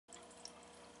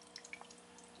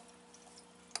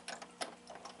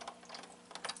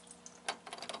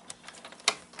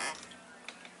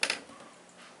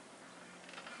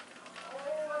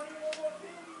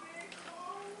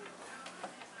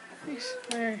place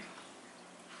where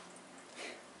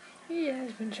he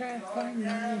has been trying to find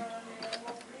me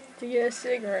to get a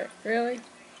cigarette. Really?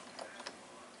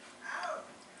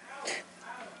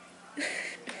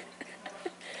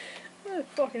 What a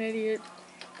fucking idiot.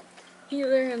 He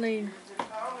literally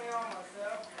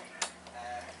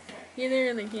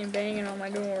came banging on my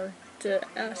door to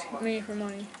ask me for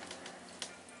money.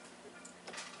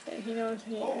 And he knows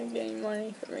he ain't getting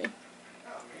money from me.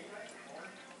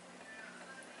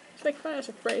 It's like finding a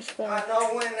phrase for him. I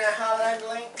know when that highlight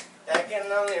link, that can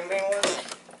only mean one.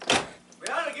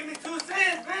 Brianna, give me 2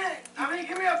 cents, man. I mean,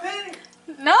 give me a penny.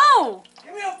 No!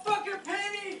 Give me a fucking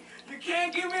penny. You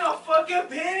can't give me a fucking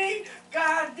penny?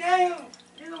 God damn.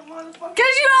 You motherfucker. Cause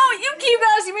you keep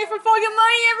asking me for fucking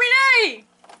money every day.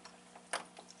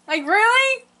 Like,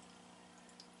 really?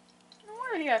 No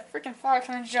wonder he got freaking fired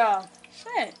from his job.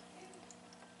 Shit.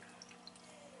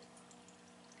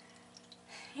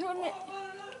 He wouldn't.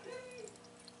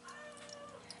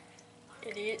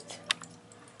 Idiot.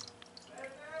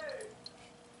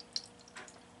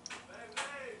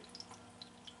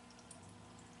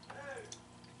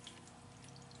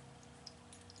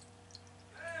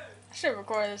 I should have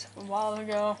recorded this a while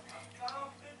ago.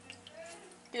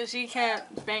 Because he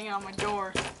kept banging on my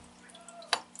door.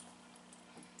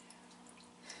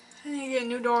 I need to get a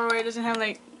new doorway. It doesn't have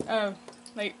like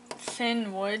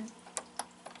thin wood.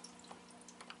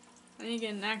 I need to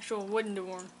get an actual wooden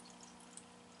door.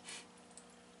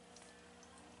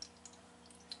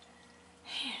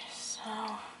 He is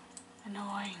so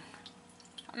annoying.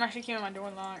 I'm actually keeping my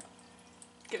door locked.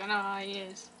 Because I know how he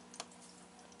is.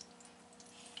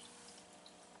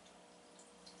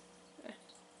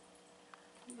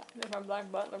 There's my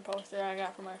Black Butler poster I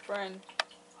got from my friend.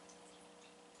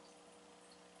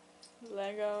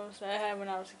 Legos that I had when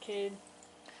I was a kid.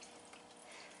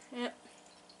 Yep.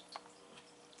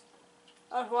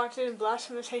 I was watching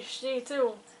Blasphemous HD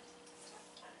too.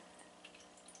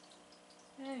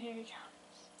 And here he comes.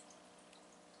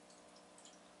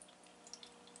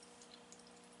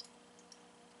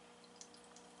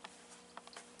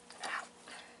 Ow.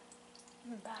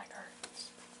 My back hurts.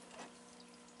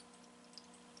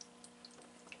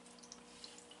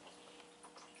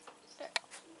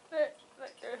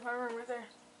 There's my room right there.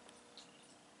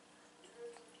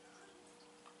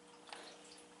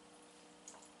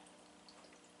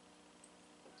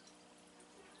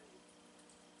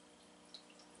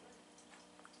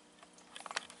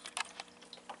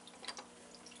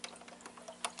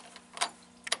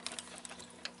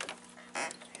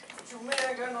 What you mean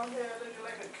I got no hair looking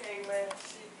like a caveman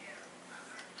shit?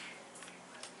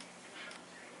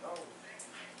 No.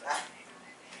 Ah.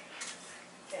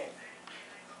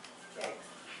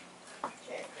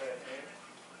 Can't cut hair.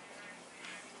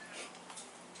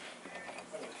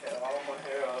 I'm gonna cut all my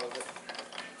hair out of it.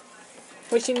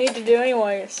 What you need to do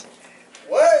anyways.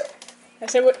 What? I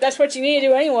said that's what you need to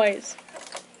do anyways.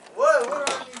 What? What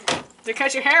do I need? To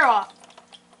cut your hair off.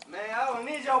 Man, I don't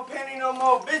need your penny no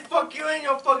more, bitch. Fuck you and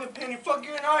your fucking penny. Fuck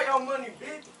you and all your money,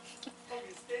 bitch.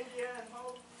 Fucking stinky ass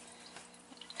hoe.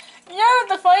 You know what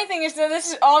the funny thing is that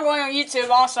this is all going on YouTube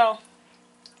also.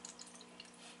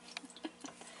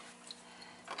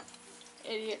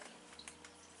 Idiot.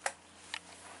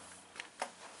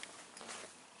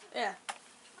 Yeah.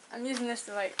 I'm using this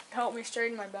to like help me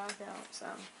straighten my back out, so.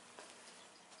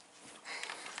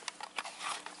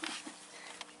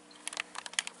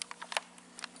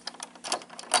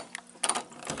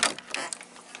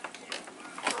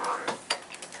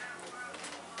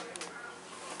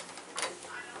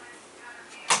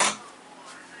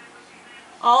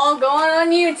 All going on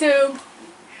YouTube.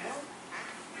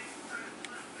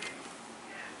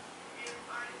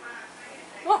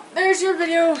 Well, there's your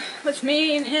video with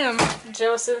me and him,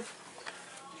 Joseph.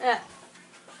 Yeah.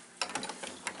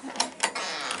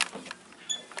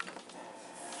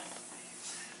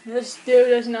 This dude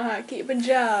doesn't know how to keep a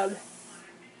job.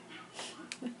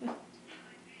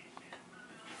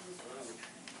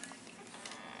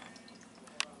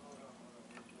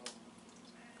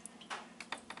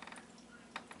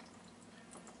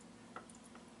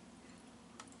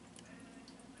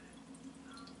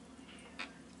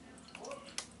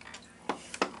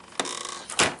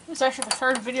 This is actually the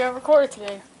third video I recorded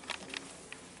today.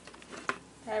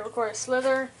 I recorded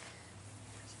Slither,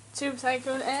 Tube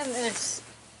Tycoon, and this.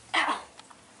 Ow!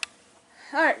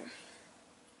 Alright.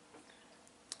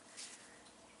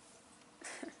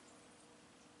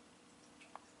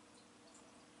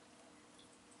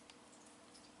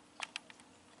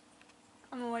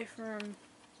 I'm away from him.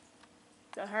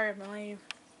 Gotta hurry up and leave.